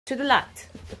to the light.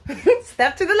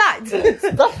 Step to the light.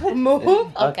 Stop.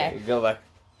 Move. Okay, go back.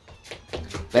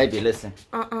 Baby, listen.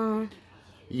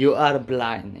 You are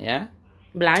blind, yeah?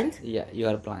 Blind? Yeah, you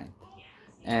are blind.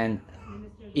 And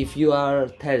if you are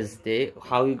thirsty,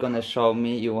 how you gonna show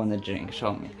me you wanna drink?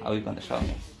 Show me. How you gonna show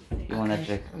me? You wanna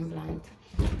drink? I'm blind.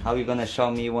 How you gonna show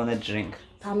me you wanna drink?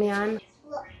 Tamian.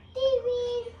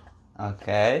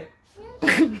 Okay.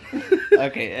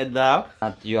 Okay, and now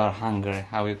you are hungry.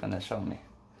 How you gonna show me?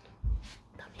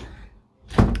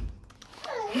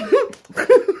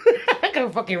 Like a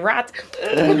fucking rat.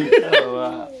 Oh,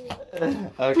 wow.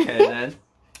 Okay then,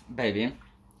 baby.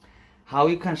 How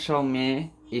you can show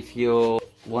me if you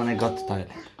wanna go to toilet?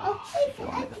 If you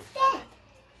wanna go to toilet.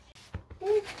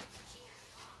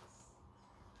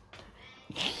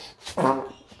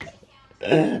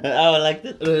 I would like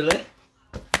that, really.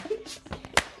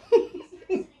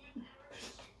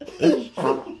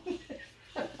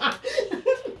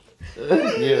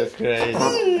 You're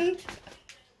crazy.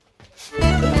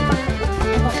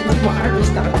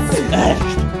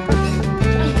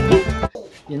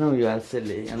 You know you are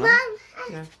silly, you know?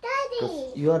 No.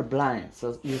 Because you are blind,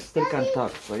 so you still can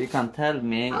talk. So you can tell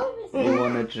me you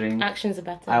wanna drink. Actions are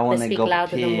better. I wanna They speak go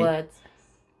louder pee. than words.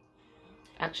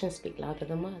 Actions speak louder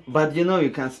than words. But you know you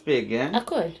can speak, yeah? I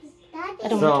could. I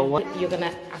don't So want to. You're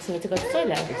gonna ask me to go to the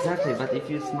toilet. Exactly, but if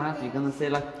you're smart, you're gonna say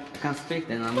like, I can speak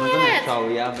then. I'm not gonna show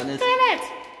you, but it's... Toilet!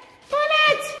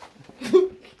 Toilet!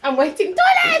 I'm waiting.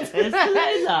 Toilet! It's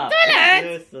later. Toilet!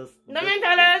 You're so No man,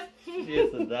 toilet! You're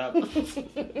so dumb.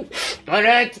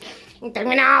 Toilet! Tell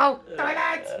me now!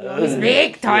 Toilet! You want to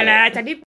speak? Toilet! I need